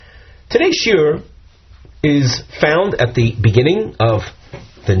Today's shiur is found at the beginning of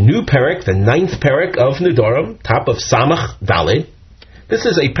the new parak, the 9th parak of Nedarim, top of Samach Dalid. This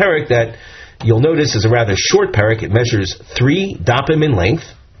is a parak that you'll notice is a rather short parak. It measures 3 dapim in length.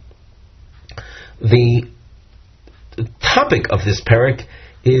 The topic of this parak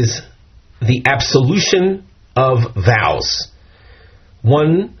is the absolution of vows.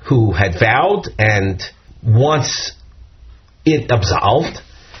 One who had vowed and wants it absolved,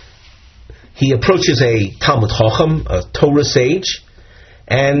 he approaches a Talmud Chacham, a Torah sage,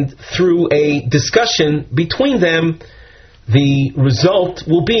 and through a discussion between them, the result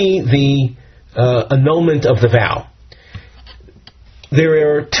will be the annulment of the vow.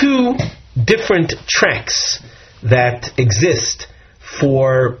 There are 2 different tracks that exist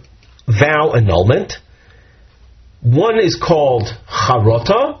for vow annulment. One is called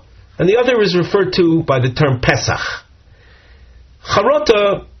Charota, and the other is referred to by the term Pesach.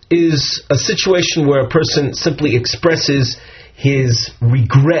 Charota is a situation where a person simply expresses his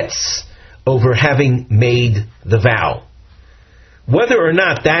regrets over having made the vow. Whether or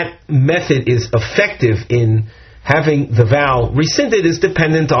not that method is effective in having the vow rescinded is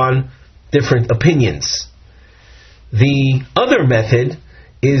dependent on different opinions. The other method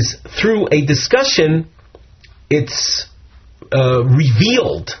is through a discussion. It's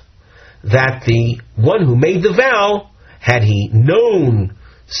revealed that the one who made the vow, had he known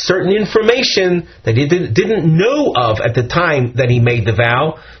certain information that he didn't know of at the time that he made the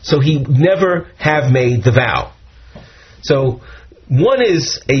vow, so he never have made the vow. So one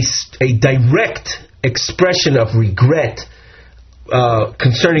is a direct expression of regret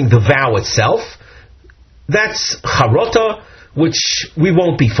concerning the vow itself. That's charota, which we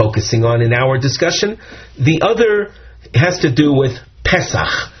won't be focusing on in our discussion. The other has to do with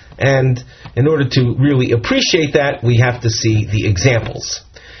Pesach, and in order to really appreciate that, we have to see the examples.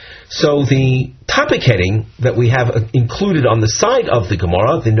 So the topic heading that we have included on the side of the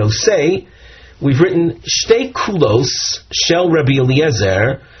Gemara, the Nosei, we've written Shtei Kulos Shel Rabbi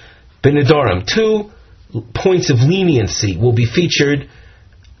Eliezer ben Nedarim. 2 points of leniency will be featured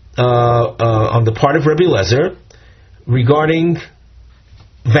on the part of Rabbi Eliezer regarding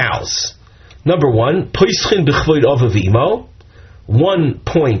vows. Number 1, Poischin b'chvoid ava v'imo. 1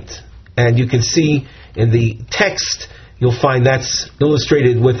 point, and you can see in the text, you'll find that's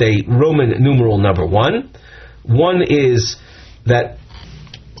illustrated with a Roman numeral number 1. One is that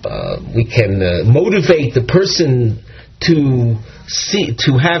we can motivate the person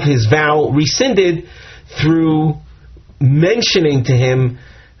to have his vow rescinded through mentioning to him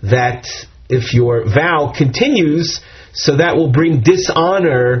that if your vow continues, so that will bring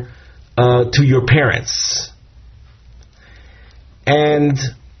dishonor to your parents. And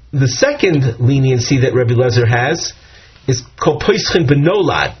the second leniency that Rabbi Eliezer has is called Poischin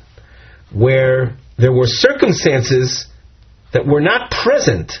Benolad, where there were circumstances that were not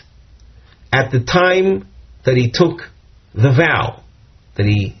present at the time that he took the vow, that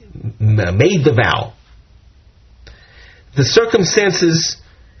he made the vow. The circumstances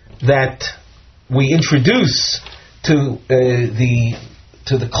that we introduce to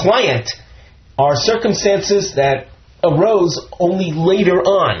the client are circumstances that arose only later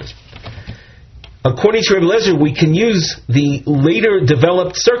on. According to Rabbi Eliezer, we can use the later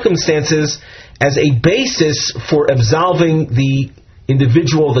developed circumstances as a basis for absolving the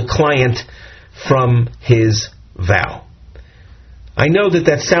individual, the client, from his vow. I know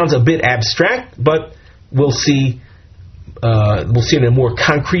that sounds a bit abstract, but we'll see it in a more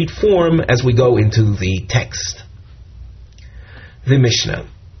concrete form as we go into the text. The Mishnah.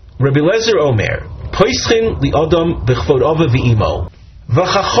 Rabbi Eliezer Omer, Poischin li Adam b'chvod ava v'imo,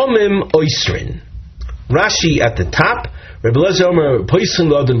 v'chachomim oisrin. Rashi at the top, Rabbi Eliezer Omer, Poischin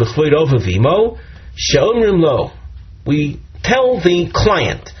li Adam b'chvod ava v'imo, she'omrim lo. We tell the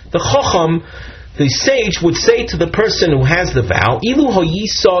client, the chacham, the sage would say to the person who has the vow, Ilu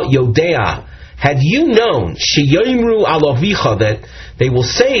hoyisa yodea, had you known, sheyomru alavicha, that they will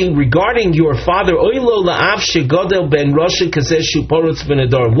say regarding your father, Oilo la'av shegodel ben Rasha kazeshu porutz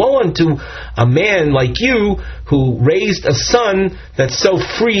v'nedar, woe unto a man like you who raised a son that's so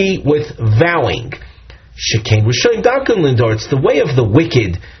free with vowing. Shekain Rishonim darkan lindar, it's the way of the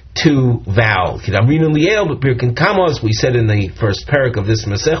wicked to vow. Kidamrinu liel, but birkin kamos, we said in the first parak of this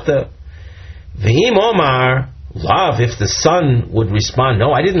Masechta. V'im omar, love, if the son would respond,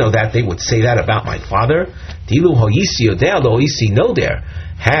 no, I didn't know that, they would say that about my father. Dilu hoyisi yodea lo hoyisi no there.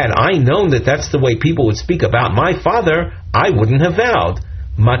 Had I known that that's the way people would speak about my father, I wouldn't have vowed.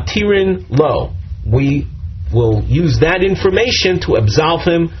 Matirin lo. We will use that information to absolve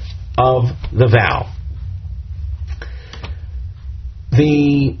him of the vow.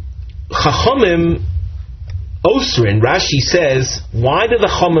 The Chachamim Osrin, Rashi says, why do the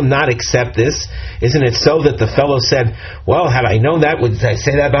Chachamim not accept this? Isn't it so that the fellow said, well, had I known that, would I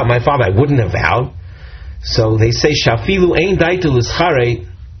say that about my father? I wouldn't have vowed. So they say, Shafilu ein daitu l'schare,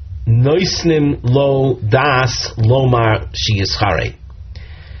 noisnim lo das lomar shi yischare.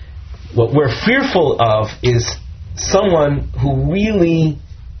 What we're fearful of is someone who really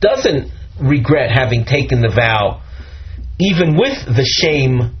doesn't regret having taken the vow, even with the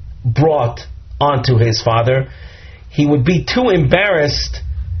shame brought onto his father. He would be too embarrassed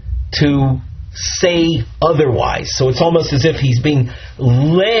to say otherwise. So it's almost as if he's being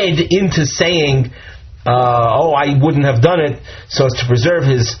led into saying, I wouldn't have done it so as to preserve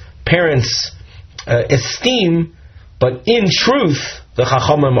his parents' esteem. But in truth, the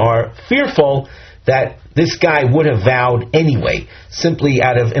Chachamim are fearful that this guy would have vowed anyway. Simply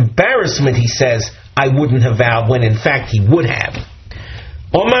out of embarrassment, he says, I wouldn't have vowed, when in fact he would have.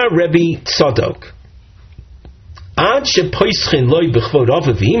 Omar Rebbe Tzadok, Ad shepoischin loy b'chvod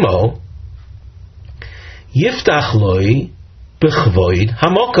ava v'imo, yiftach loy b'chvod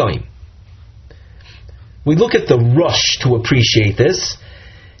hamokoim. We look at the Rosh to appreciate this.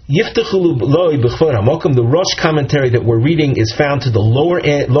 Yiftach loy b'chvod hamokoim. The Rosh commentary that we're reading is found to the lower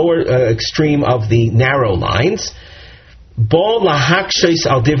extreme of the narrow lines. Bo lahakshos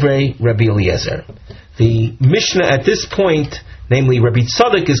al divrei Rabbi Eliezer. The Mishnah at this point, namely Rabbi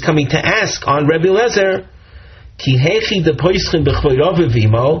Tzadok, is coming to ask on Rabbi Eliezer, Ki hechi de poischin b'chvod ava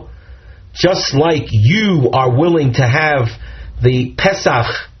v'imo, just like you are willing to have the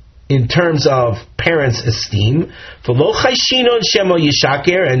Pesach in terms of parents' esteem, v'lo chayshinon shemo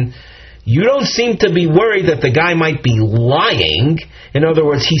yishaker, and you don't seem to be worried that the guy might be lying. In other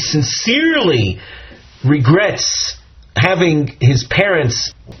words, he sincerely regrets having his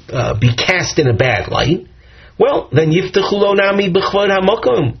parents be cast in a bad light. Well, then yiftachu lo nami b'chvod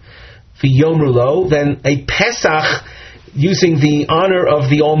hamokom v'yomru lo. Then a Pesach using the honor of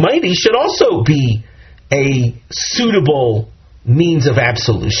the Almighty should also be a suitable means of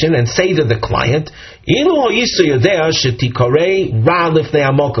absolution, and say to the client,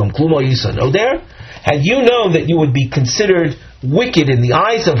 had you known that you would be considered wicked in the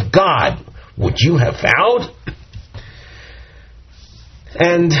eyes of God, would you have vowed?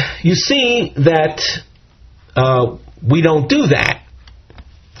 And you see that we don't do that.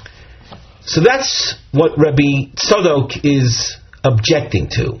 So that's what Rabbi Tzadok is objecting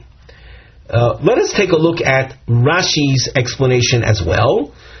to. Let us take a look at Rashi's explanation as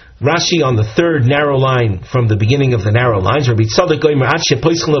well. Rashi on the third narrow line from the beginning of the narrow lines. Rabbi Tzadok goymer ad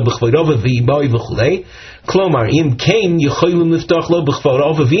shepoischin lo b'chvodova v'imoi v'chulei. Klomar, im kein yicholim liftach lo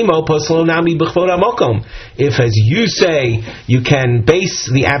b'chvodova v'imo poslo nami b'chvod hamokom. If, as you say, you can base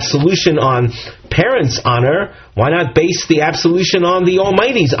the absolution on parents' honor, why not base the absolution on the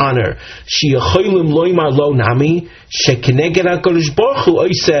Almighty's honor? Sheyicholim loymar lo nami shekeneged HaKadosh Baruch Hu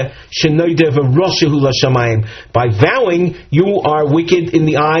oiseh shenoidev v'roshehu l'shamayim. By vowing, you are wicked in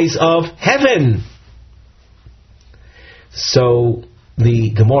the eyes of heaven. So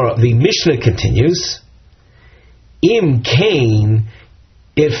the Gemara, the Mishnah continues. Im Kain,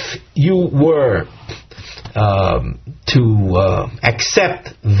 if you were to accept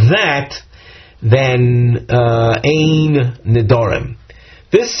that, then ein Nedarim.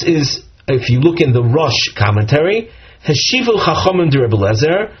 This is, if you look in the Rosh commentary, Heshivu Chachamim de Rebbe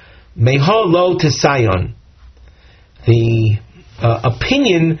Eliezer, Meha lo Tesayon. The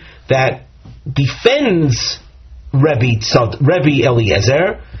opinion that defends Rebbe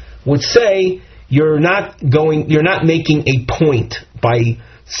Eliezer would say, you're not making a point by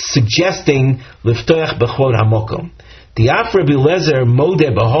suggesting liftoach b'chvod hamokom. Diaf Rebbe Eliezer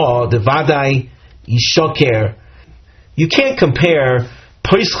modeh b'ha devadai yishoker. You can't compare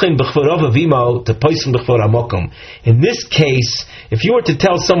poischin b'chvod avavimo to poischin b'chvod hamokom. In this case, if you were to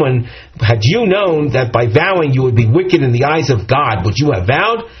tell someone, had you known that by vowing you would be wicked in the eyes of God, would you have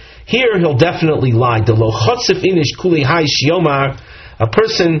vowed? Here he'll definitely lie. The lo chotzef inish kuli hai shiomar. A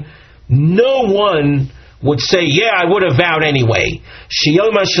person, no one would say, yeah, I would have vowed anyway.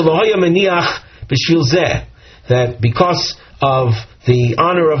 Shiomar shelo maniach b'shvil zeh. That because of the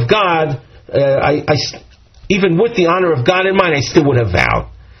honor of God, even with the honor of God in mind, I still would have vowed.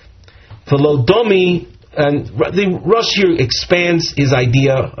 The Lodomi, and the Rosh here expands his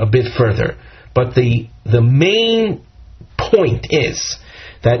idea a bit further. But the main point is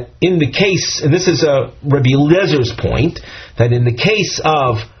that in the case, and this is Rabbi Eliezer's point, that in the case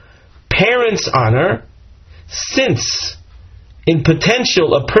of parents' honor, since in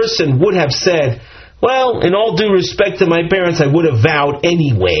potential a person would have said, well, in all due respect to my parents, I would have vowed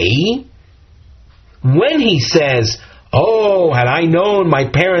anyway. When he says, Oh, had I known my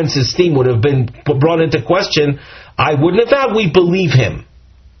parents' esteem would have been brought into question, I wouldn't have vowed. We believe him.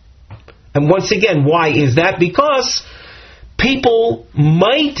 And once again, why is that? Because people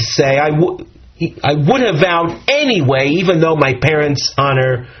might say, I would have vowed anyway, even though my parents'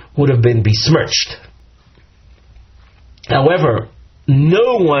 honor would have been besmirched. However,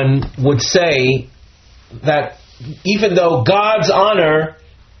 no one would say that even though God's honor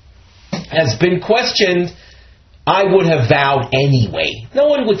has been questioned, I would have vowed anyway. No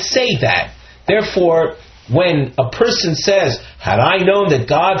one would say that. Therefore, when a person says, had I known that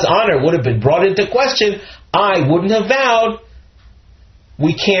God's honor would have been brought into question, I wouldn't have vowed,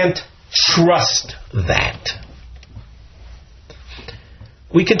 we can't trust that.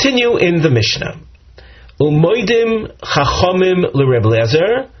 We continue in the Mishnah. Umoidim chachomim l'Reb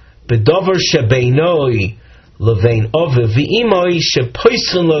Eliezer b'dover shebeinoi levein oviv v'imoi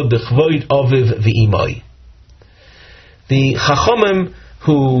shepoisrin lo b'chvoid oviv v'imoi. The chachomim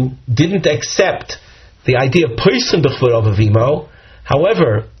who didn't accept the idea of poisrin b'chvoid oviv v'imo,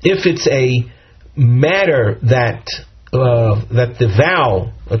 however, if it's a matter that the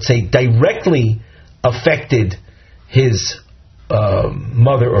vow, let's say, directly affected his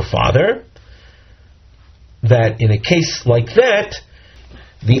mother or father, that in a case like that,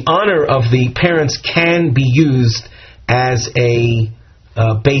 the honor of the parents can be used as a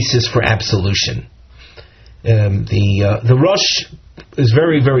basis for absolution. The Rosh is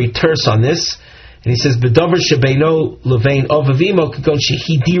very, very terse on this, and he says, "B'davar shebeino levein ovavimo kagon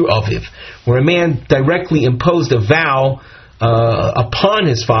shehidir oviv," where a man directly imposed a vow upon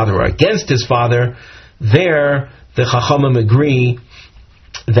his father or against his father. There, the Chachamim agree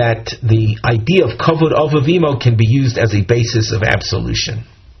that the idea of kavod ovavimo can be used as a basis of absolution.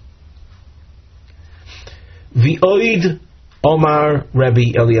 V'oid Omar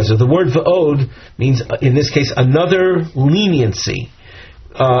Rabbi Eliezer. The word v'od means, in this case, another leniency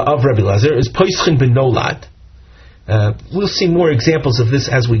of Rabbi Eliezer is poischin benolad. We'll see more examples of this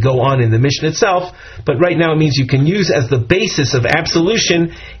as we go on in the Mishnah itself, but right now it means you can use as the basis of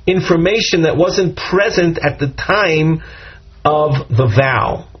absolution information that wasn't present at the time of the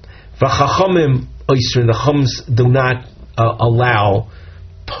vow. V'chachamim oisrin, the chums do not allow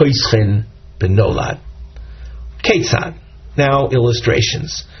poischin benolad. Ketzad. Now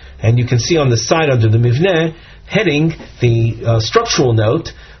illustrations. And you can see on the side under the Mivneh heading, the structural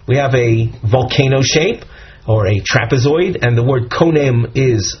note, we have a volcano shape or a trapezoid, and the word konem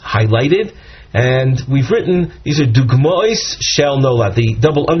is highlighted. And we've written, these are dugmois shel nolad. The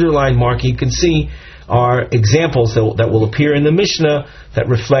double underline mark you can see are examples that will appear in the Mishnah that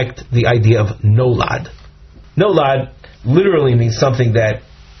reflect the idea of nolad. Nolad literally means something that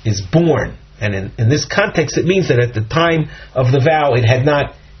is born. And in this context, it means that at the time of the vow, it had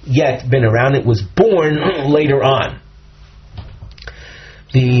not yet been around. It was born later on.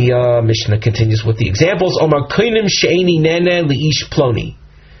 The Mishnah continues with the examples. Omar koinim she'eni nene li'ish ploni.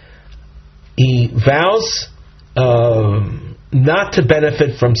 He vows not to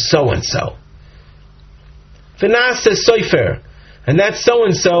benefit from so-and-so. V'naseh soifer. And that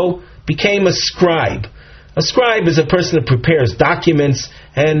so-and-so became a scribe. A scribe is a person that prepares documents,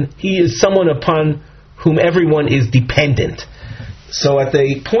 and he is someone upon whom everyone is dependent. So at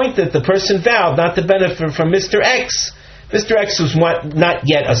the point that the person vowed not to benefit from Mr. X, Mr. X was not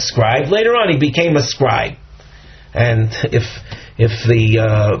yet a scribe. Later on he became a scribe. And if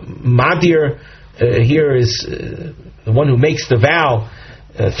the Madir here is the one who makes the vow,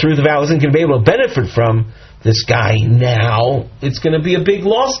 through the vow isn't going to be able to benefit from this guy now, it's going to be a big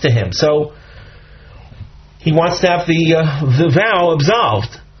loss to him. So he wants to have the vow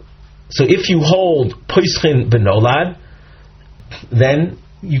absolved. So if you hold poischin benolad, then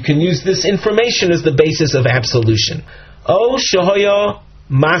you can use this information as the basis of absolution. O shehoya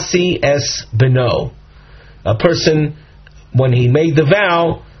masi es beno. A person, when he made the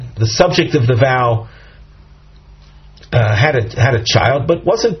vow, the subject of the vow had a child, but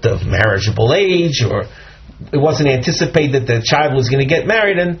wasn't of marriageable age, or it wasn't anticipated that the child was going to get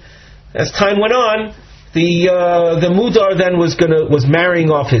married. And as time went on, the mudar then was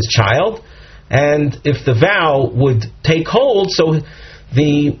marrying off his child, and if the vow would take hold, so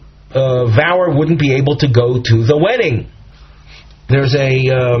the vower wouldn't be able to go to the wedding. There's a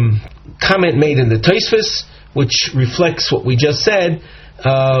comment made in the Tosfos which reflects what we just said.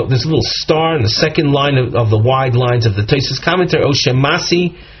 There's a little star in the second line of the wide lines of the Tosfos commentary. O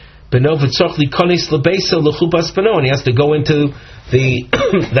shemasi beno v'tzorch likonis lebeisa lechubas beno, and he has to go into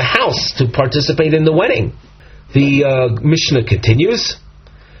the house to participate in the wedding. The Mishnah continues.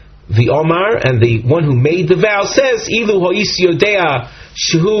 The Omar, and the one who made the vow, says, Ilu ho'is yodea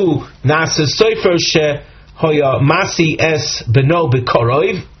shehu nasa soifer she hoya masi es beno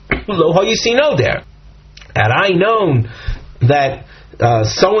bekoroiv lo hoyisino there. Had I known that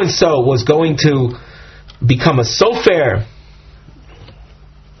so and so was going to become a sofer,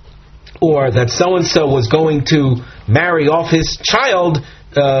 or that so and so was going to marry off his child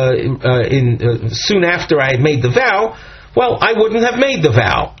soon after I had made the vow, well, I wouldn't have made the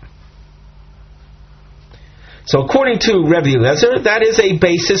vow. So according to Rebbe Eliezer, that is a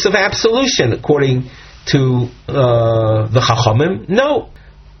basis of absolution. According to the Chachamim, no.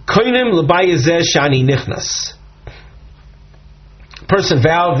 Koinim l'bayezeh shani nichnas. Person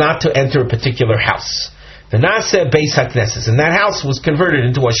vowed not to enter a particular house. The Naseh Beis HaKnesses, and that house was converted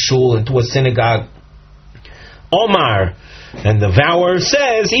into a shul, into a synagogue. Omar, and the vower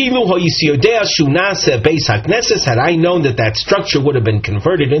says, Ilu hoyisiyodea shu Naseh Beis HaKnesses, had I known that structure would have been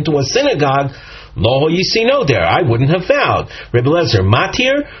converted into a synagogue, lo hoyisino there, I wouldn't have vowed. Rebbe Eliezer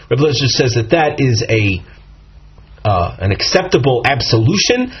matir. Rebbe Eliezer says that is an acceptable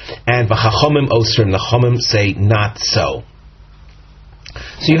absolution, and v'chachomim osrim, the chomim say not so.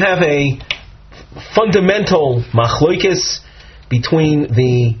 So you have a fundamental machloikis between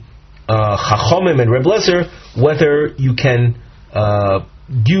the Chachomim and Rebbe Eliezer whether you can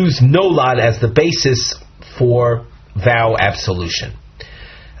use nolad as the basis for vow absolution.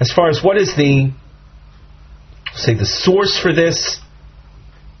 As far as what is the source for this,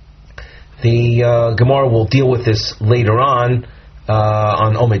 the Gemara will deal with this later on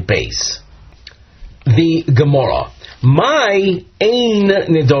Omid Beis. The Gemara, my ein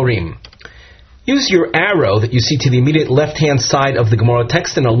Nedarim. Use your arrow that you see to the immediate left-hand side of the Gemara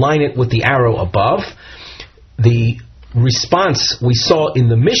text and align it with the arrow above. The response we saw in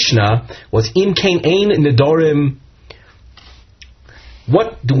the Mishnah was Im Kain Ein Nedarim.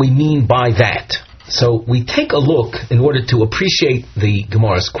 What do we mean by that? So we take a look, in order to appreciate the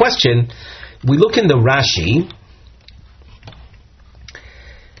Gemara's question, we look in the Rashi.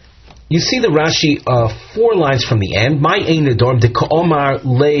 You see the Rashi 4 lines from the end. My ein nedarim de ka'omar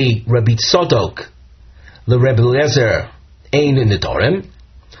le Rabbi Tzadok le Rebbe Eliezer ein nedarim.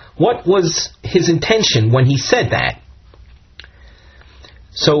 What was his intention when he said that?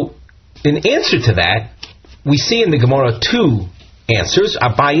 So, in answer to that, we see in the Gemara 2 answers,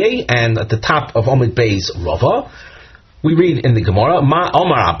 Abaye, and at the top of Omid Bey's Rava, we read in the Gemara, Ma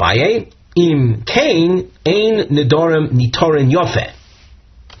Omar Abaye, Im Kain ein nedarim nitorin yofeh.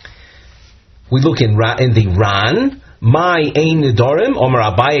 We look in the Ran, my ein nedarim, Omar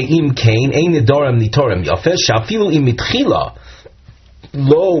Abaye im kain, ein nedarim nitorim yafeh, shafilu im mitchila,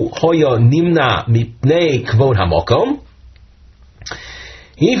 lo hoya nimna mipnei kvod hamokom.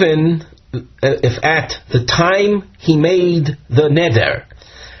 Even if at the time he made the neder,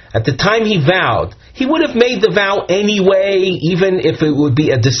 at the time he vowed, he would have made the vow anyway, even if it would be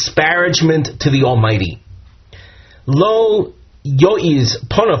a disparagement to the Almighty. Lo Yoiz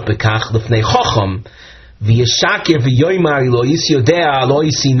ponov bekach lefnei chacham v'yeshakir v'yoymar lo yisyodea lo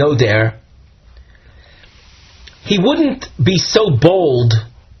yisinoder. He wouldn't be so bold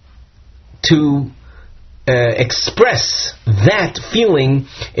to express that feeling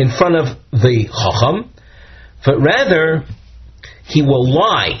in front of the chacham, but rather he will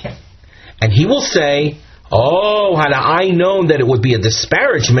lie and he will say, "Oh, had I known that it would be a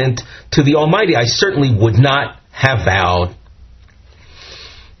disparagement to the Almighty, I certainly would not have vowed."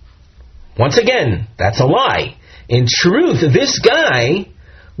 Once again, that's a lie. In truth, this guy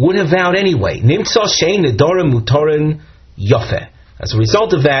would have vowed anyway. Nimtza shein nedarim mutorin yofeh. As a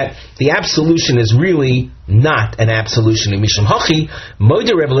result of that, the absolution is really not an absolution. Mishum hachi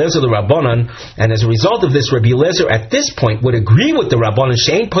moeder Rebbe Eliezer the Rabbanan, and as a result of this, Rebbe Eliezer at this point would agree with the Rabbanan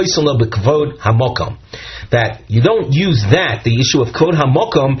shein poisel lo b'kvod hamokom, that you don't use that, the issue of kvod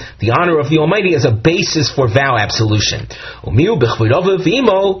hamokom, the honor of the Almighty, as a basis for vow absolution. Umiu b'chvod aviv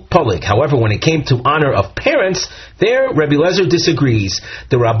v'imo polik. However, when it came to honor of parents, there Rebbe Eliezer disagrees.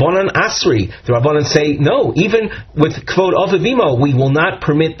 The Rabbanan asri, the Rabbanan say no, even with kvod aviv v'imo, we will not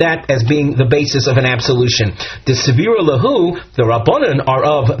permit that as being the basis of an absolution. The sevira lahu, the Rabbanan are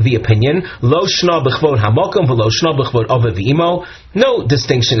of the opinion, lo shna b'chvod hamokom v'lo shna b'chvod aviv v'imo. No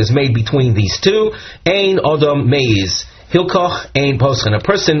distinction is made between these two. Ein Adam Meiz Hilkoch Ein Poschen. A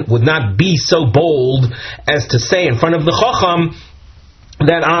person would not be so bold as to say in front of the Chacham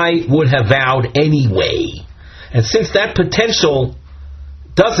that I would have vowed anyway. And since that potential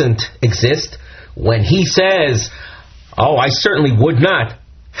doesn't exist, when he says, "Oh, I certainly would not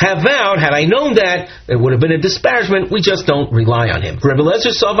have vowed, had I known that, it would have been a disparagement," we just don't rely on him. Rebbe Eliezer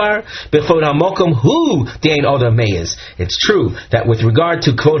Savar, B'chvod HaMokom, Hu Dein Adam Meiz. It's true that with regard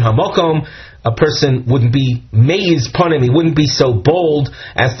to Kvod HaMokom, a person wouldn't be meiz panim, he wouldn't be so bold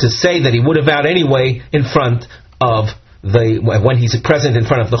as to say that he would have vowed anyway in front of when he's present in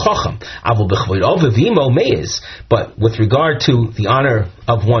front of the chacham. But with regard to the honor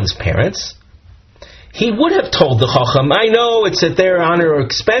of one's parents, he would have told the chacham, I know it's at their honor or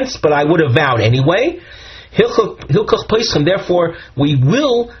expense, but I would have vowed anyway. Therefore, we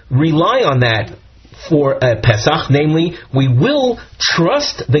will rely on that for Pesach, namely, we will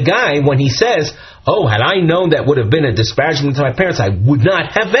trust the guy when he says, oh, had I known that would have been a disparagement to my parents, I would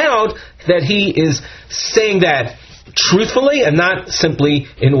not have vowed, that he is saying that truthfully and not simply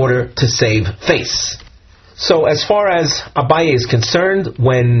in order to save face. So as far as Abaye is concerned,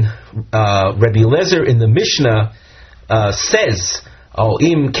 when Rabbi Eliezer in the Mishnah says, "Oh,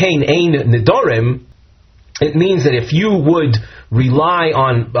 im kain ein nedarim," it means that if you would rely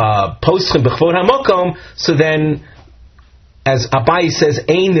on poschim b'chvod hamokom, so then, as Abaye says,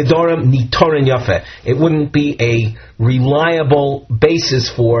 ein nedarim nitorin yafe, it wouldn't be a reliable basis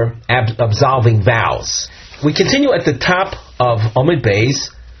for absolving vows. We continue at the top of Omid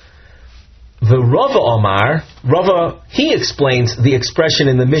Beis. The Rava Omar, Rava, he explains the expression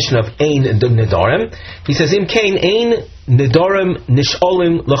in the Mishnah of Ein Nedarim. He says, Im Kain Ein Nedarim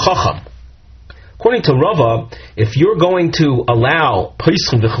Nisholim L'chacham. According to Rava, if you're going to allow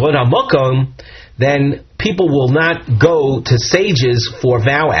Poschim B'chvod HaMakom, then people will not go to sages for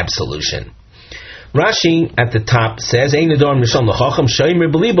vow absolution. Rashi at the top says, Ein Nedarim Nisholim L'chacham, Shomer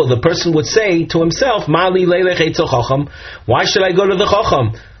B'libo. The person would say to himself, Mali Leilech Eitzel Chacham, why should I go to the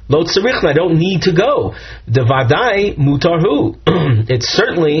Chacham? Lo tzarich, I don't need to go. The vadai mutarhu. It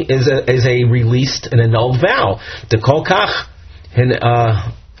certainly is a released and annulled vow. The kol kach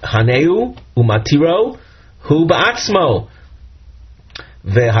haneu umatiro hu ba'atzmo.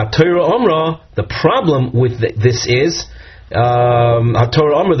 Ve'hatorah omra. The problem with this is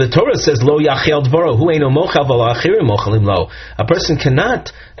the Torah says, Lo yachel dvaro, hu eino mochel v'lo achirim mochelim lo. A person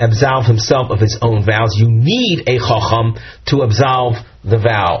cannot absolve himself of his own vows. You need a chacham to absolve the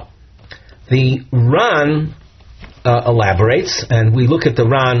vow. The Ran elaborates, and we look at the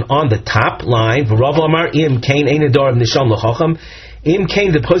Ran on the top line. V'rav amar im kain ein nedarim nisham l'chacham. Im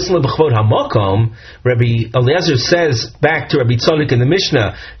kain the poschim b'chvod hamakom. Rabbi Eliezer says back to Rabbi Tzadok in the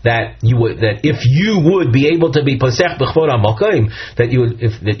Mishnah that if you would be able to be posech b'chvod hamakom, that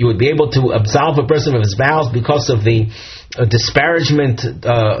you would be able to absolve a person of his vows because of the disparagement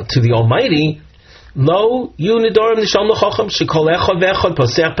to the Almighty. Lo yu nedarim nisham l'chacham shekol echad ve'echad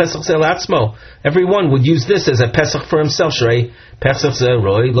posech pesach zel atzmo. Everyone would use this as a pesach for himself. Shrei pesach zel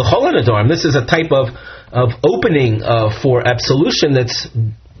roi l'chol nedarim. This is a type of opening for absolution that's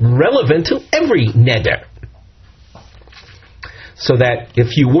relevant to every neder. So that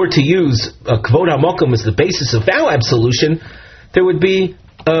if you were to use kvod hamokum as the basis of vow absolution, there would be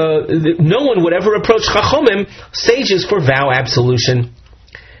no one would ever approach chachomim, sages, for vow absolution.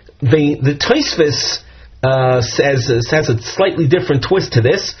 The Tosfos has a slightly different twist to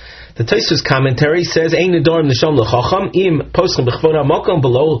this. The Tosfos commentary says, Ein nedarim nisham l'chacham im poschim b'chvod hamokom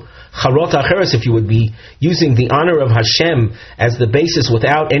below charot acheres. If you would be using the honor of Hashem as the basis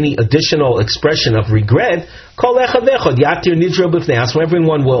without any additional expression of regret, kol echad v'echad yatir nidro b'fnei Hashem.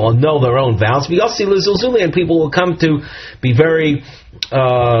 Everyone will annul their own vows. V'yasi l'zulzuli, and people will come to be very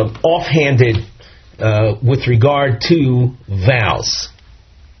offhanded with regard to vows.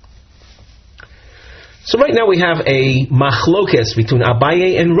 So right now we have a machlokes between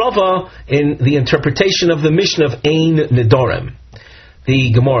Abaye and Rava in the interpretation of the Mishnah of Ein Nedarim.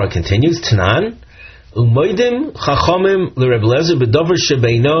 The Gemara continues, Tanan, Umoidim chachamim l'Reb Eliezer b'davar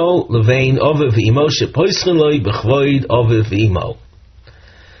shebeino levein aviv v'imo shepoischen loi b'chvoid aviv v'imo.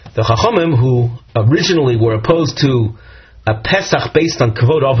 The chachamim, who originally were opposed to a Pesach based on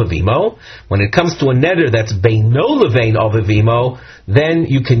Kavod Avavimo, when it comes to a neder that's Beino Levein Avavimo, then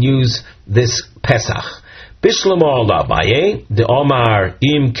you can use this Pesach. Bishlamar L'Abaye, the Omar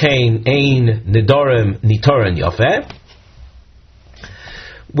Im Kain Ein Nedarim Nitoran Yafeh.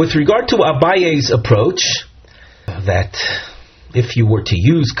 With regard to Abaye's approach, that if you were to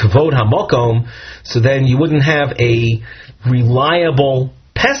use Kavod HaMokom, so then you wouldn't have a reliable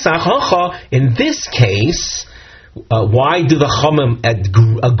Pesach. In this case, why do the Chomim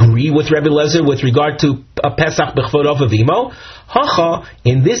agree with Rebbe Eliezer with regard to a Pesach b'chvod avavimo?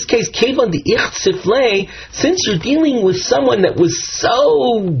 In this case, Kevan the Ich Siflei, since you're dealing with someone that was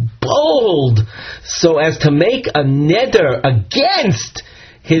so bold so as to make a neder against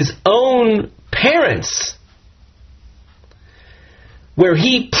his own parents, where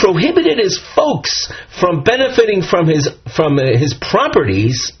he prohibited his folks from benefiting from his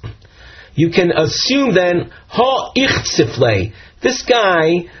properties, you can assume then, ha ich siflei, This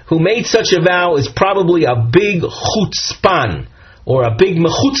guy who made such a vow is probably a big chutzpan, or a big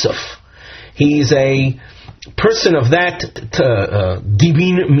mechutzaf. He's a person of that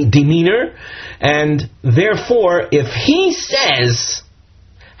demeanor, and therefore, if he says,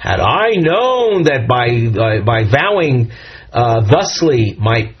 had I known that by vowing thusly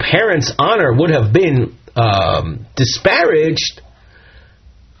my parents' honor would have been disparaged,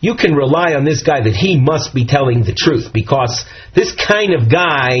 you can rely on this guy that he must be telling the truth, because this kind of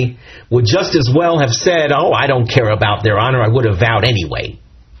guy would just as well have said, oh, I don't care about their honor, I would have vowed anyway.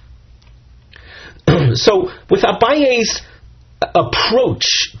 So, with Abaye's approach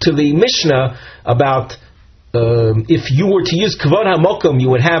to the Mishnah about if you were to use Kavod HaMokum, you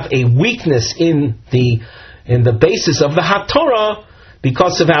would have a weakness in the basis of the HaTorah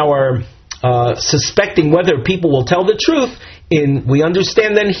because of our suspecting whether people will tell the truth. We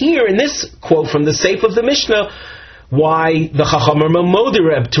understand then here in this quote from the Seif of the Mishnah why the Chacham are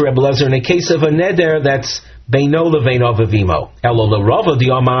Modereb to Rebbe Lezer in a case of a neder that's Beino Leveino Vavimo. Elo L'Rava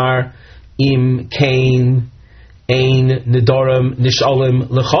Diomar Im Kain Ein Nedarim Nishalim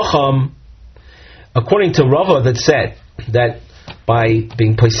L'Chacham. According to Rava, that said that by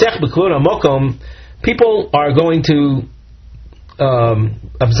being Pesach B'Kavod HaMokum, people are going to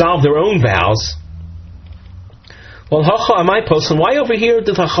absolve their own vows. Well, Hacha Amai Poslan, why over here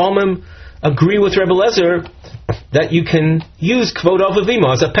did the Chachamim agree with Rebbe Lezer that you can use Kvod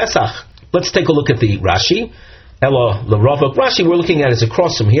Avavimo as a Pesach? Let's take a look at the Rashi. Elo L'Rava. Rashi we're looking at is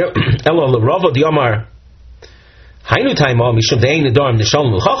across from here. Elo L'Rava Diomar Hainu Taimo Mishum Dein Nedarim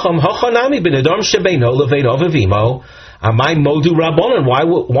Nishalom L'Chacham Hacha Nami B'Nedarim Shebeino Leveino Avavimo Amai Modu Rabbanan.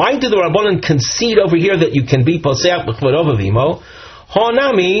 Why do the Rabbanan concede over here that you can be Posach B'Kvod Avavimo?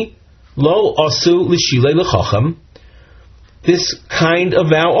 Hanami Lo Asu L'Shilei L'Chacham. This kind of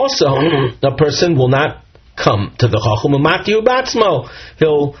vow also, a person will not come to the Chacham U'Matiu Batzmo.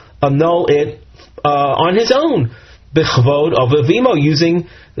 He'll annul it on his own. B'Chvod Avavimo, using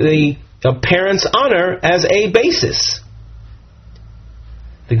the parent's honor as a basis.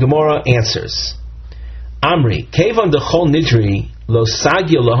 The Gemara answers, Amri, Kevan Dechol Nidri Lo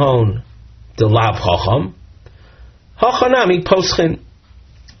Sagya Lahon De Lav Chacham Hachanami Poschen.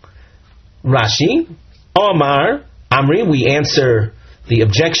 Rashi, Omar, Amri, we answer the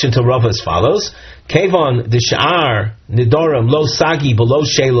objection to Rava as follows: Kevon Dishar Nidorim Lo Sagi Below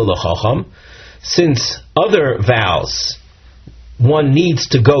Shela L'Chacham. Since other vows one needs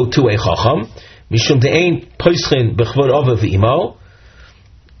to go to a Chacham, Mishum De'ein Poischin B'Chvod Ova V'Imo,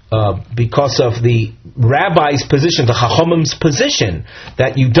 because of the rabbi's position, the Chachamim's position,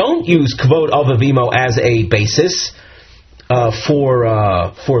 that you don't use Kvod Ova V'Imo as a basis for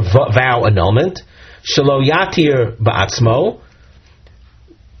vow annulment. Shelo yatir ba'atzmo,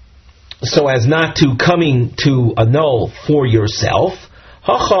 so as not to coming to annul for yourself.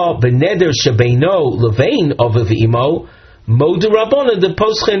 Hacha b'neder shebeino levein avavimo modu rabbanan de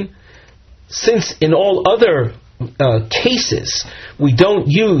poschen. Since in all other cases we don't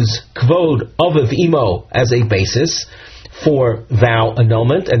use kvod avavimo as a basis for vow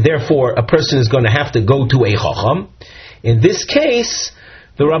annulment, and therefore a person is going to have to go to a chacham. In this case,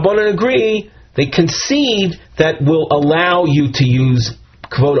 the rabbanan agree. They concede that will allow you to use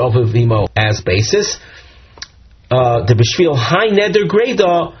Kvod Avavimo as basis. The B'Shvil High Neder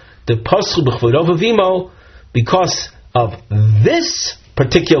Greda, the Pasuk B'Kvod Avavimo, because of this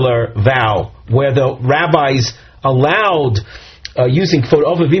particular vow, where the rabbis allowed using Kvod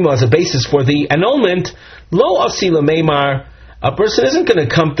Avavimo as a basis for the annulment, Lo Asila Meimar, a person isn't going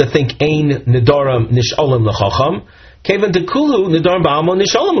to come to think Ein Nedarim Nishalim L'Chacham. Since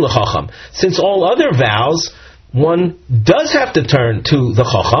all other vows, one does have to turn to the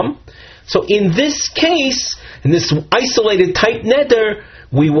Chacham. So in this case, in this isolated type neder,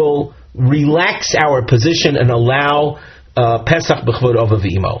 we will relax our position and allow Pesach B'Chvod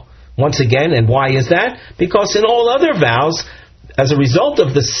Avavimo. Once again, and why is that? Because in all other vows, as a result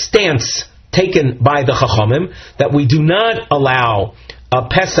of the stance taken by the Chachamim, that we do not allow a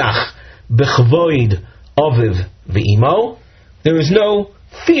Pesach B'Chvod Aviv V'Imo, there is no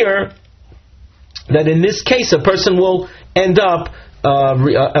fear that in this case a person will end up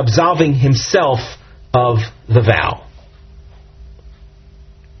absolving himself of the vow.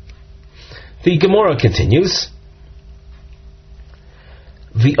 The Gemara continues.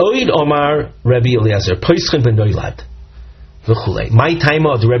 V'oid Omar Rabbi Eliezer Poischin ben Noilad v'chulei. My time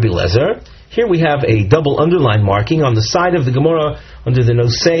of the Rabbi Eliezer. Here we have a double underline marking on the side of the Gemara under the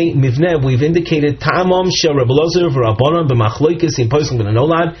Nosei Mivneh. We've indicated Ta'amam Shel Rebbe Eliezer v'Rabbanan b'Machloikis in Poischin ben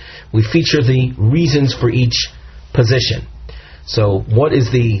Noilad. We feature the reasons for each position. So, what is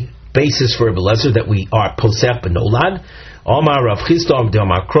the basis for Rebbe Lezer that we are posech benolad. Omar Rav Chisda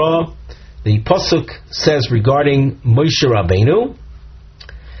Amar Kra. The pasuk says regarding Moshe Rabbeinu,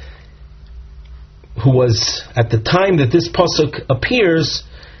 who was at the time that this pasuk appears,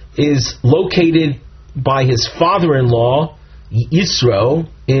 is located by his father-in-law Yisro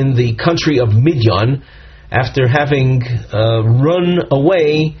in the country of Midian, after having run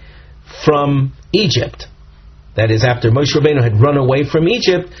away from Egypt. That is, after Moshe Rabbeinu had run away from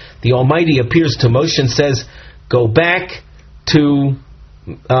Egypt, the Almighty appears to Moshe and says, go back to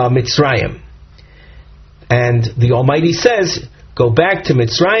Mitzrayim. And the Almighty says, go back to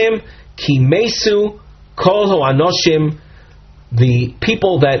Mitzrayim, ki mesu kol ha'anoshim, the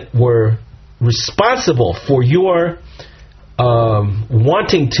people that were responsible for your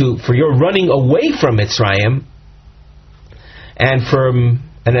for your running away from Mitzrayim,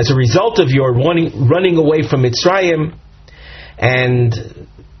 and as a result of your running away from Mitzrayim and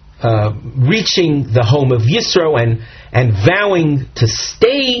reaching the home of Yisro and vowing to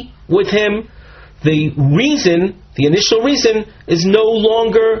stay with him, the initial reason is no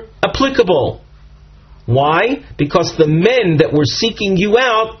longer applicable. Why? Because the men that were seeking you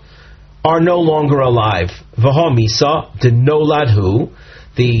out are no longer alive. V'ha denoladhu.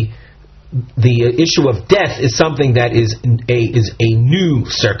 The issue of death is something that is a new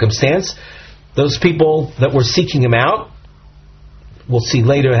circumstance. Those people that were seeking him out, we'll see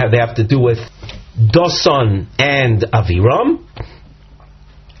later how they have to do with Dosan and Aviram.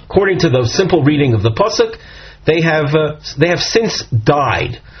 According to the simple reading of the pasuk, they have since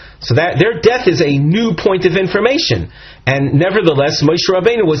died. So that their death is a new point of information, and nevertheless, Moshe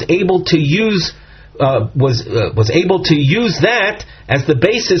Rabbeinu was able to use that as the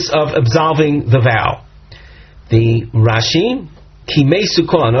basis of absolving the vow. The Rashi, ki mesu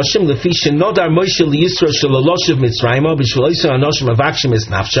kol anoshim lefi shenodar Moshe liyisro sheloloshiv Mitzrayim b'shvoloisa anoshim avakshim es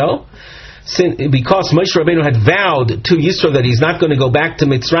nafsho. Because Moshe Rabbeinu had vowed to Yisro that he's not going to go back to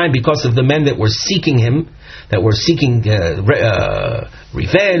Mitzrayim because of the men that were seeking him, that were seeking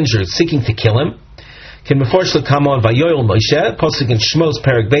revenge or seeking to kill him. Can Meforsh come on Vayoel Moshe, Pasuk in Shmos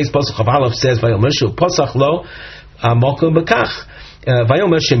Perek Beis, Pasuk of Aleph says Vayoel Moshe Pasach lo Mokum Bekach. Vayoel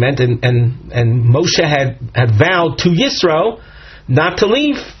Moshe meant and Moshe had vowed to Yisro not to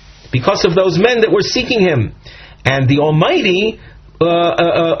leave because of those men that were seeking him, and the Almighty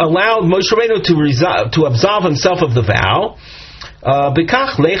allowed Moshe Rabbeinu to absolve himself of the vow.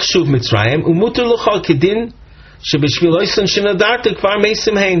 Bekach lech shuv Mitzrayim umuter l'chal kedin shebishviloisen shenadartik kvar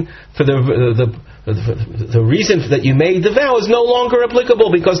meisim hein. For the reason that you made the vow is no longer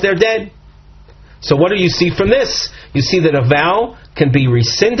applicable because they're dead. So what do you see from this? You see that a vow can be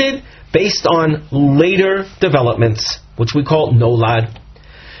rescinded based on later developments, which we call nolad.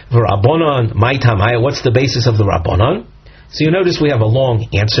 V'Rabbanan maitamaya. What's the basis of the Rabbanan? So you notice we have a long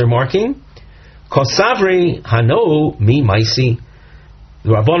answer marking. Kosavri hano mi maisi. The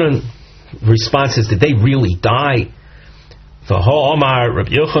Rabbanan response is, did they really die? V'ho Omar Rabbi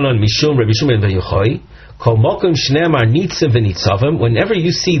Yochanan mishum Rabbi Shimon ben Yochai. Kol mokum shneimar nitzim v'nitzavim. Whenever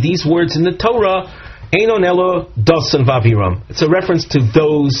you see these words in the Torah, einon elo dosan v'aviram. It's a reference to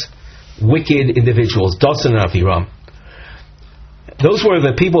those wicked individuals, dosan and aviram. Those were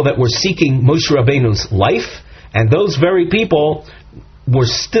the people that were seeking Moshe Rabbeinu's life. And those very people were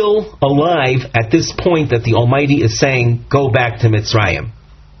still alive at this point that the Almighty is saying, go back to Mitzrayim.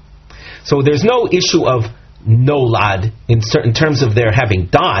 So there's no issue of nolad in terms of their having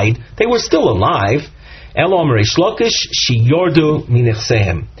died. They were still alive.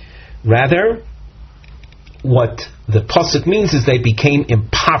 Rather, what the pasuk means is they became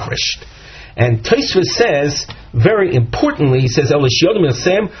impoverished. And Tosfos says, very importantly, he says,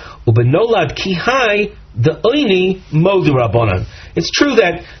 ubenolad kihai the oini modu rabbanan. It's true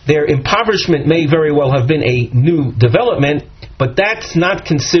that their impoverishment may very well have been a new development, but that's not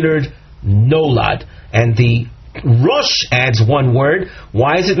considered nolad. And the Rosh adds one word.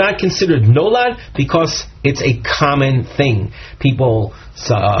 Why is it not considered nolad? Because it's a common thing. People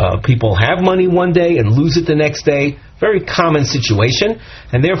have money one day and lose it the next day. Very common situation.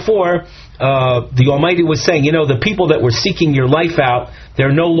 And therefore, the Almighty was saying, the people that were seeking your life out,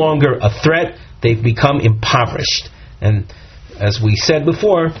 they're no longer a threat. They've become impoverished. And as we said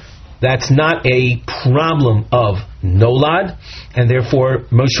before, that's not a problem of nolad, and therefore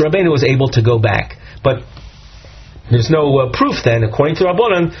Moshe Rabbeinu was able to go back. But there's no proof then, according to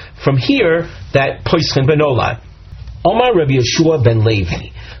Rabbanan, from here that poischen benolad. Omar Rabbi Yeshua ben Levi,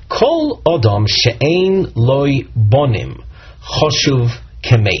 Kol Odom she'ein loy bonim choshuv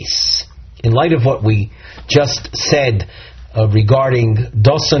kemes. In light of what we just said regarding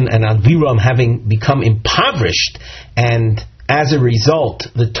Dosan and Aviram having become impoverished, and as a result,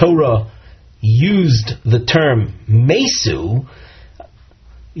 the Torah used the term mesu,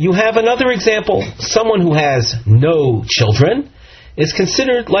 you have another example. Someone who has no children is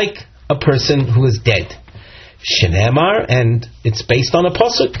considered like a person who is dead. Shenemar, and it's based on a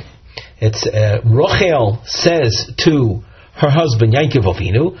pasuk. It's Rochel says to her husband Yaakov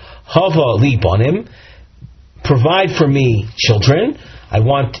Avinu, Hava li bonim, provide for me children. I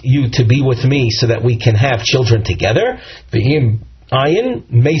want you to be with me so that we can have children together. V'im ayin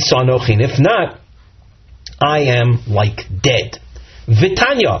meisonochin. If not, I am like dead.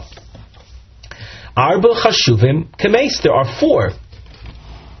 Vitanya. Arba chashuvim kemes. There are 4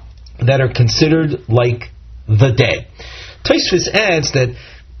 that are considered like the dead. Tosfos adds that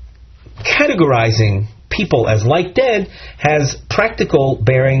categorizing people as like dead has practical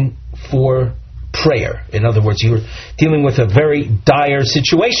bearing for prayer. In other words, you're dealing with a very dire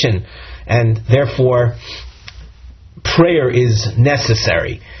situation, and therefore prayer is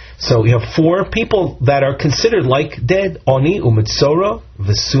necessary. So you have 4 people that are considered like dead: Oni umitzora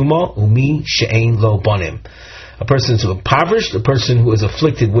v'suma umi she'ein lo bonim. A person who is impoverished, a person who is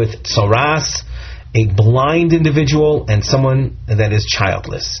afflicted with tsaras, a blind individual, and someone that is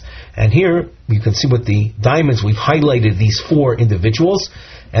childless. And here you can see with the diamonds we've highlighted these 4 individuals,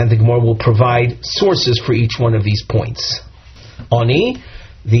 and the Gemara will provide sources for each one of these points. Ani,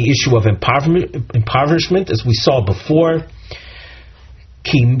 the issue of impoverishment, as we saw before.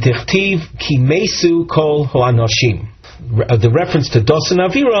 Ki dichtiv ki mesu kol ho'anoshim. The reference to Dosan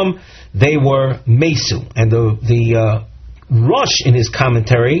Aviram, they were mesu, and the Rosh in his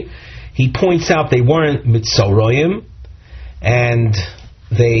commentary, he points out they weren't mitzoroyim, and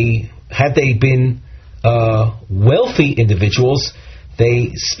had they been wealthy individuals,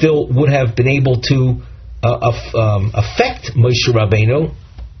 they still would have been able to affect Moshe Rabbeinu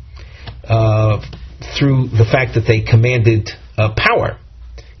through the fact that they commanded power,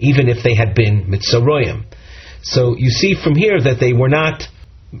 even if they had been mitzoroyim. So you see from here that they were not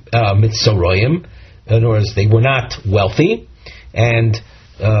mitzoroyim, in other words, they were not wealthy, and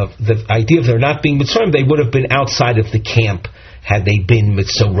the idea of their not being mitzoroyim, they would have been outside of the camp had they been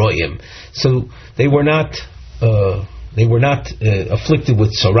mitzoroyim. So they were not afflicted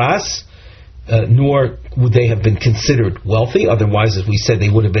with tsaras, nor would they have been considered wealthy. Otherwise, as we said, they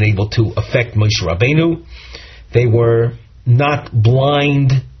would have been able to affect Moshe Rabbeinu. They were not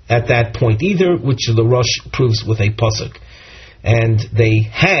blind at that point either, which the Rosh proves with a pasuk. And they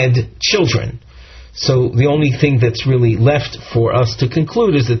had children. So the only thing that's really left for us to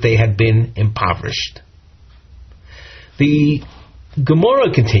conclude is that they had been impoverished. The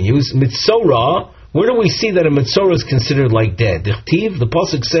Gemara continues, Mitzorah. Where do we see that a Mitzorah is considered like dead? The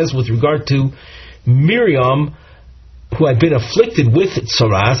pasuk says with regard to Miriam, who had been afflicted with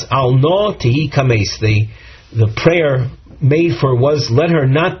tsaras, al no tehi kames. The prayer made for was, let her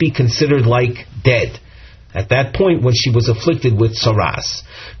not be considered like dead. At that point, when she was afflicted with tsaras.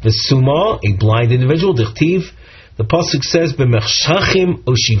 The suma, a blind individual, dichtiv, the pasuk says, b'mechshachim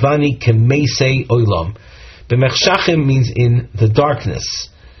oshivani kemeisei olam. B'mechshachim means in the darkness.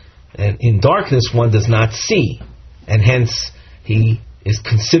 And in darkness one does not see. And hence, he is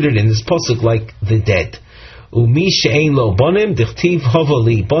considered in this pasuk like the dead. Umi she'ein lo bonim, dichtiv hava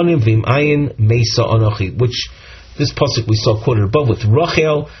li bonim v'im ayin meisa anochi. Which, this pasuk we saw quoted above with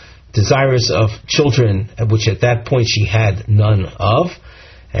Rachel, desirous of children, which at that point she had none of.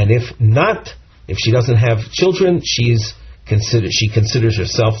 And if she doesn't have children, she considers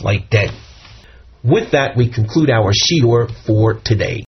herself like dead. With that, we conclude our shiur for today.